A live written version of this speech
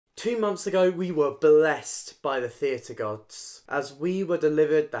2 months ago, we were blessed by the theatre gods as we were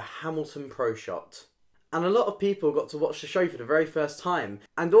delivered the Hamilton proshot. And a lot of people got to watch the show for the very first time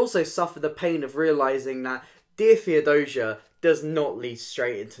and also suffer the pain of realising that Dear Theodosia does not lead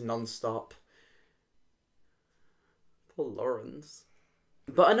straight into non-stop. Poor Lawrence.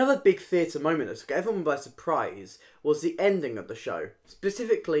 But another big theatre moment that took everyone by surprise was the ending of the show,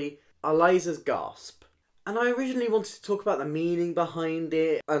 specifically Eliza's gasp. And I originally wanted to talk about the meaning behind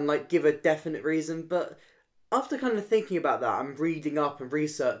it and give a definite reason, but after kind of thinking about that and reading up and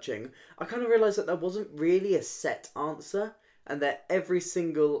researching, I kind of realised that there wasn't really a set answer and that every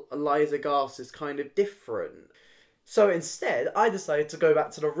single Eliza gasp is kind of different. So instead, I decided to go back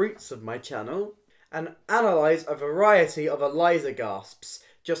to the roots of my channel and analyse a variety of Eliza gasps,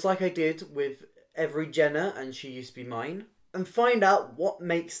 just like I did with every Jenna and She Used to Be Mine, and find out what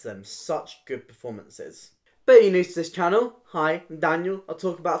makes them such good performances. But you're new to this channel, hi, I'm Daniel, I'll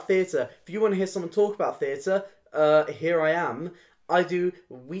talk about theatre. If you want to hear someone talk about theatre, here I am. I do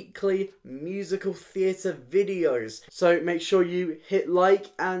weekly musical theatre videos, so make sure you hit like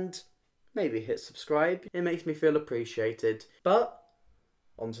and maybe hit subscribe. It makes me feel appreciated. But,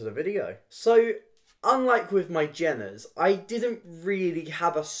 onto the video. So, unlike with my Jennas, I didn't really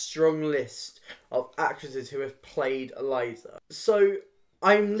have a strong list of actresses who have played Eliza. So,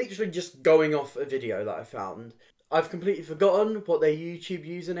 I'm literally just going off a video that I found. I've completely forgotten what their YouTube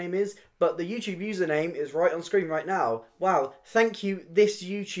username is, but the YouTube username is right on screen right now. Wow, thank you, this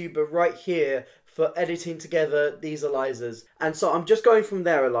YouTuber right here, for editing together these Elizas. And so I'm just going from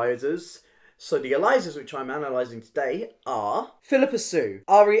their Elizas. So the Elizas which I'm analysing today are Philippa Sue,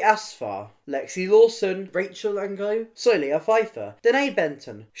 Ari Asfar, Lexi Lawson, Rachel Lango, Sonia Pfeiffer, Danae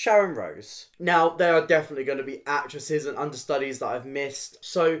Benton, Sharon Rose. Now, there are definitely going to be actresses and understudies that I've missed.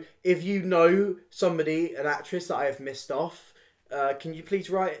 So if you know somebody, an actress that I have missed off, can you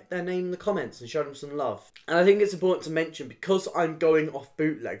please write their name in the comments and show them some love? And I think it's important to mention, because I'm going off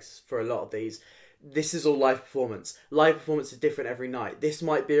bootlegs for a lot of these, this is all live performance. Live performance is different every night. This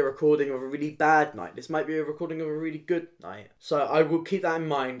might be a recording of a really bad night. This might be a recording of a really good night. So I will keep that in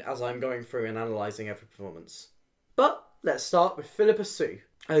mind as I'm going through and analysing every performance. But let's start with Philippa Sue.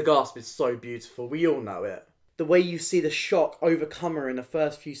 Her gasp is so beautiful. We all know it. The way you see the shock overcome her in the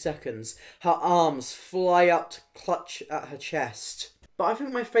first few seconds. Her arms fly up to clutch at her chest. But I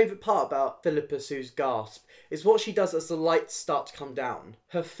think my favourite part about Philippa Sue's gasp is what she does as the lights start to come down.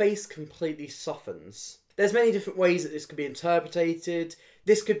 Her face completely softens. There's many different ways that this could be interpreted.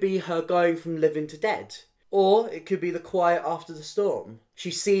 This could be her going from living to dead. Or it could be the quiet after the storm.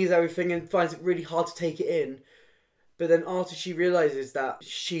 She sees everything and finds it really hard to take it in. But then after she realises that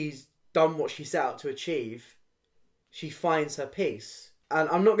she's done what she set out to achieve, she finds her peace. And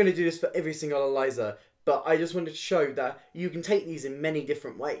I'm not going to do this for every single Eliza, but I just wanted to show that you can take these in many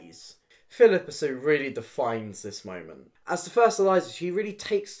different ways. Philippa Sue really defines this moment. As the first Eliza, she really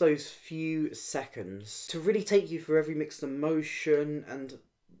takes those few seconds to really take you through every mixed emotion and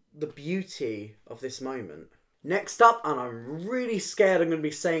the beauty of this moment. Next up, and I'm really scared I'm going to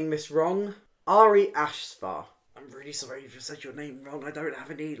be saying this wrong, Ari Asfar. I'm really sorry if I said your name wrong. I don't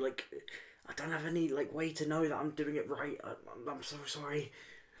have any way to know that I'm doing it right. I'm so sorry.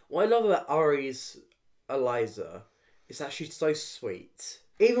 What I love about Ari's Eliza is that she's so sweet.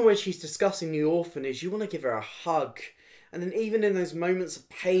 Even when she's discussing the orphanage, you want to give her a hug. And then even in those moments of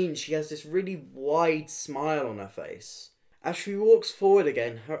pain, she has this really wide smile on her face. As she walks forward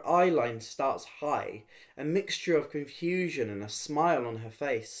again, her eye line starts high, a mixture of confusion and a smile on her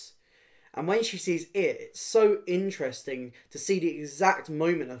face. And when she sees it, it's so interesting to see the exact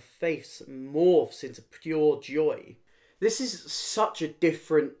moment her face morphs into pure joy. This is such a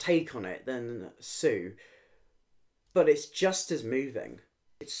different take on it than Sue, but it's just as moving.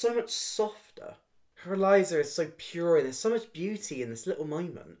 It's so much softer. Her Eliza is so pure and there's so much beauty in this little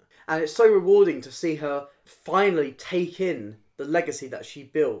moment. And it's so rewarding to see her finally take in the legacy that she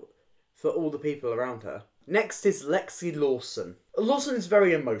built for all the people around her. Next is Lexi Lawson. Lawson is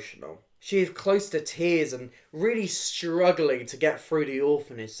very emotional. She is close to tears and really struggling to get through the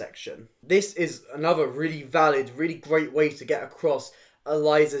orphanage section. This is another really valid, really great way to get across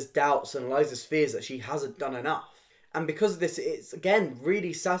Eliza's doubts and Eliza's fears that she hasn't done enough. And because of this, it's again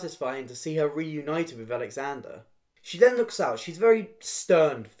really satisfying to see her reunited with Alexander. She then looks out. She's very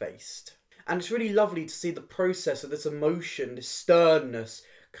stern-faced. And it's really lovely to see the process of this emotion, this sternness,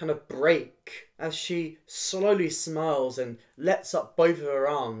 kind of break as she slowly smiles and lets up both of her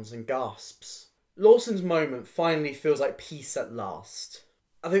arms and gasps. Lawson's moment finally feels like peace at last.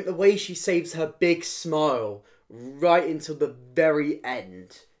 I think the way she saves her big smile right until the very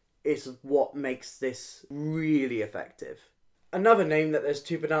end is what makes this really effective. Another name that there's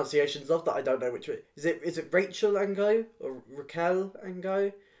two pronunciations of that I don't know which way. Is it Rachel Ango or Raquel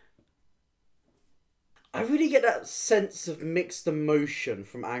Ango? I really get that sense of mixed emotion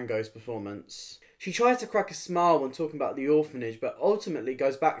from Ango's performance. She tries to crack a smile when talking about the orphanage, but ultimately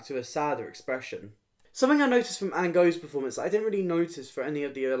goes back to a sadder expression. Something I noticed from Ango's performance that I didn't really notice for any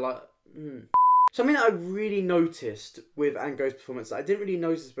of the Something that I really noticed with Ango's performance that I didn't really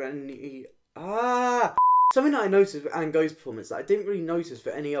notice for any Something that I noticed with Ango's performance that I didn't really notice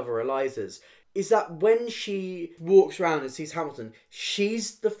for any other Elizas is that when she walks around and sees Hamilton,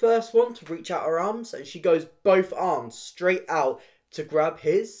 she's the first one to reach out her arms, and she goes both arms straight out to grab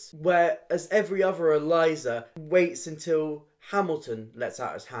his, whereas every other Eliza waits until Hamilton lets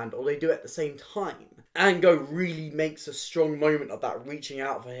out his hand, or they do it at the same time. Ango really makes a strong moment of that reaching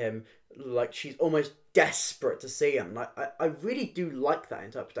out for him, like she's almost desperate to see him. I really do like that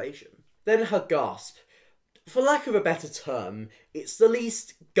interpretation. Then her gasp. For lack of a better term, it's the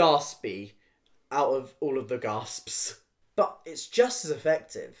least gaspy out of all of the gasps, but it's just as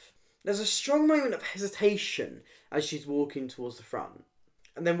effective. There's a strong moment of hesitation as she's walking towards the front.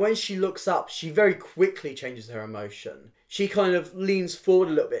 And then when she looks up, she very quickly changes her emotion. She kind of leans forward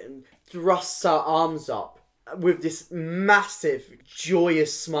a little bit and thrusts her arms up with this massive,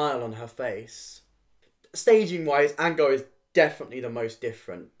 joyous smile on her face. Staging-wise, Ango is definitely the most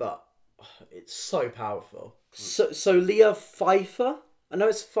different, but it's so powerful. So Leah Pfeiffer? I know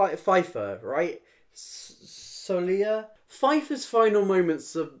it's Pfeiffer, right? So Leah? Pfeiffer's final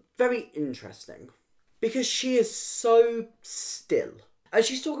moments are very interesting because she is so still. As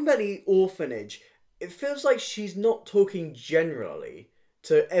she's talking about the orphanage, it feels like she's not talking generally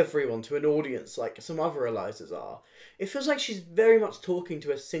to everyone, to an audience like some other Elizas are. It feels like she's very much talking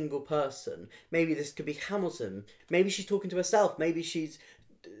to a single person. Maybe this could be Hamilton. Maybe she's talking to herself. Maybe she's,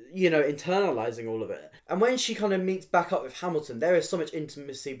 internalising all of it. And when she kind of meets back up with Hamilton, there is so much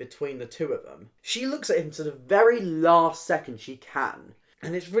intimacy between the two of them. She looks at him to the very last second she can.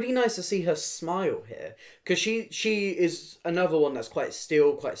 And it's really nice to see her smile here. Because she is another one that's quite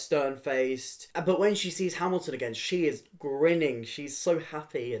still, quite stern-faced. But when she sees Hamilton again, she is grinning. She's so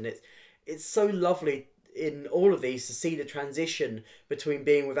happy. And it's so lovely in all of these to see the transition between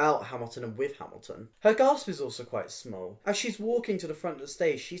being without Hamilton and with Hamilton. Her gasp is also quite small. As she's walking to the front of the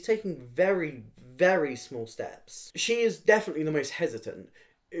stage, she's taking very, very small steps. She is definitely the most hesitant.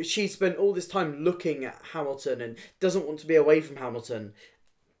 She spent all this time looking at Hamilton and doesn't want to be away from Hamilton.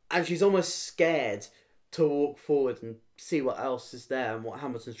 And she's almost scared to walk forward and see what else is there and what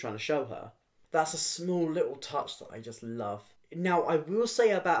Hamilton's trying to show her. That's a small little touch that I just love. Now, I will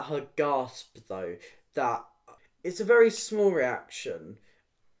say about her gasp, though, that it's a very small reaction.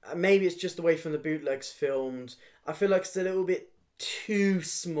 Maybe it's just the way from the bootlegs filmed. I feel like it's a little bit too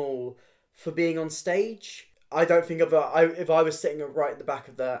small for being on stage. I don't think if I was sitting right at the back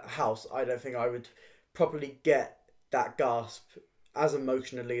of the house, I don't think I would probably get that gasp as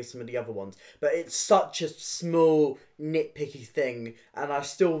emotionally as some of the other ones. But it's such a small, nitpicky thing, and I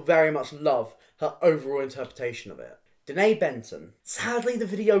still very much love her overall interpretation of it. Danae Benton. Sadly, the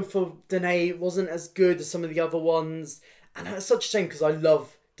video for Danae wasn't as good as some of the other ones, and it's such a shame because I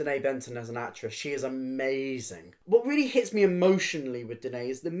love Danae Benton as an actress. She is amazing. What really hits me emotionally with Danae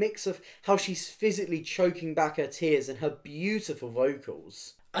is the mix of how she's physically choking back her tears and her beautiful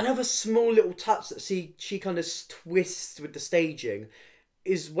vocals. Another small little touch that she kind of twists with the staging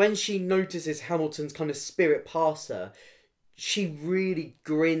is when she notices Hamilton's kind of spirit pass her. She really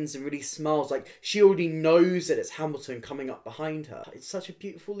grins and really smiles, like she already knows that it's Hamilton coming up behind her. It's such a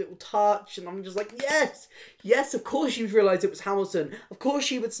beautiful little touch, and I'm just like, yes, of course she would realise it was Hamilton. Of course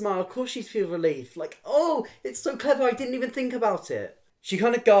she would smile, of course she'd feel relief. Like, oh, it's so clever, I didn't even think about it. She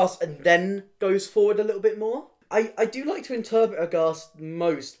kind of gasps and then goes forward a little bit more. I do like to interpret a gasp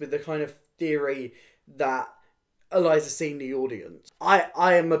most with the kind of theory that Eliza seeing the audience.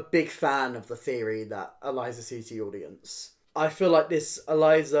 I am a big fan of the theory that Eliza sees the audience. I feel like this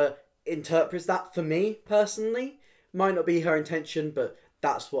Eliza interprets that for me, personally. Might not be her intention, but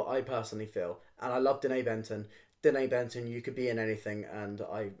that's what I personally feel. And I love Danae Benton. Danae Benton, you could be in anything, and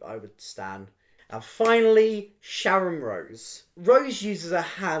I would stan. Now finally, Sharon Rose. Rose uses her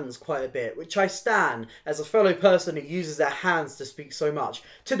hands quite a bit, which I stan as a fellow person who uses their hands to speak so much,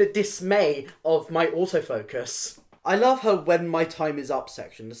 to the dismay of my autofocus. I love her when my time is up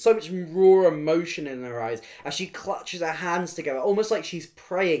section. There's so much raw emotion in her eyes as she clutches her hands together, almost like she's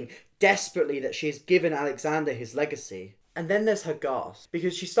praying desperately that she has given Alexander his legacy. And then there's her gasp,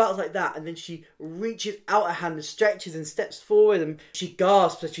 because she starts like that and then she reaches out her hand and stretches and steps forward and she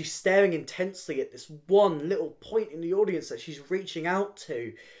gasps as she's staring intensely at this one little point in the audience that she's reaching out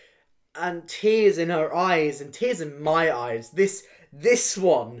to. and tears in her eyes and tears in my eyes. This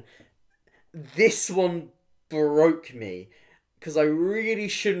one broke me, because I really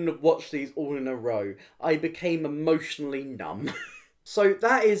shouldn't have watched these all in a row. I became emotionally numb. So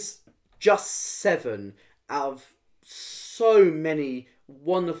that is just 7 out of so many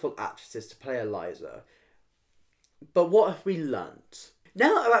wonderful actresses to play Eliza. But what have we learnt?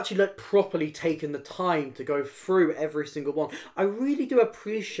 Now that I've actually properly taken the time to go through every single one, I really do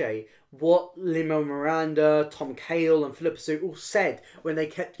appreciate what Lin-Manuel Miranda, Tom Cale and Philippa Soo all said when they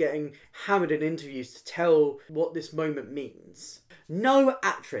kept getting hammered in interviews to tell what this moment means. No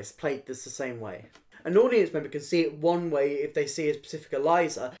actress played this the same way. An audience member can see it one way if they see a specific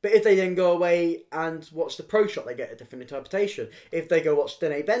Eliza, but if they then go away and watch the proshot, they get a different interpretation. If they go watch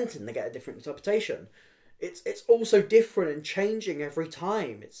Denée Benton, they get a different interpretation. It's also different and changing every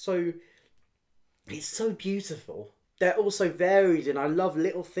time. It's so beautiful. They're also varied, and I love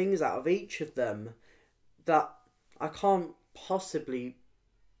little things out of each of them that I can't possibly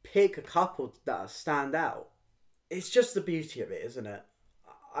pick a couple that stand out. It's just the beauty of it, isn't it?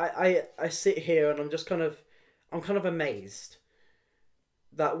 I sit here and I'm kind of amazed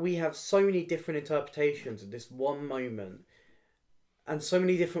that we have so many different interpretations of this one moment, and so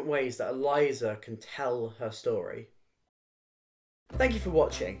many different ways that Eliza can tell her story. Thank you for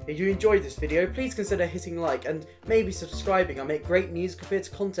watching. If you enjoyed this video, please consider hitting like and maybe subscribing. I make great musical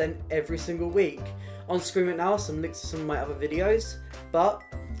theatre content every single week. On screen right now are some links to some of my other videos. But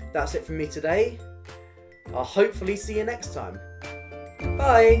that's it from me today. I'll hopefully see you next time.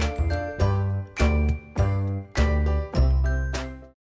 Bye!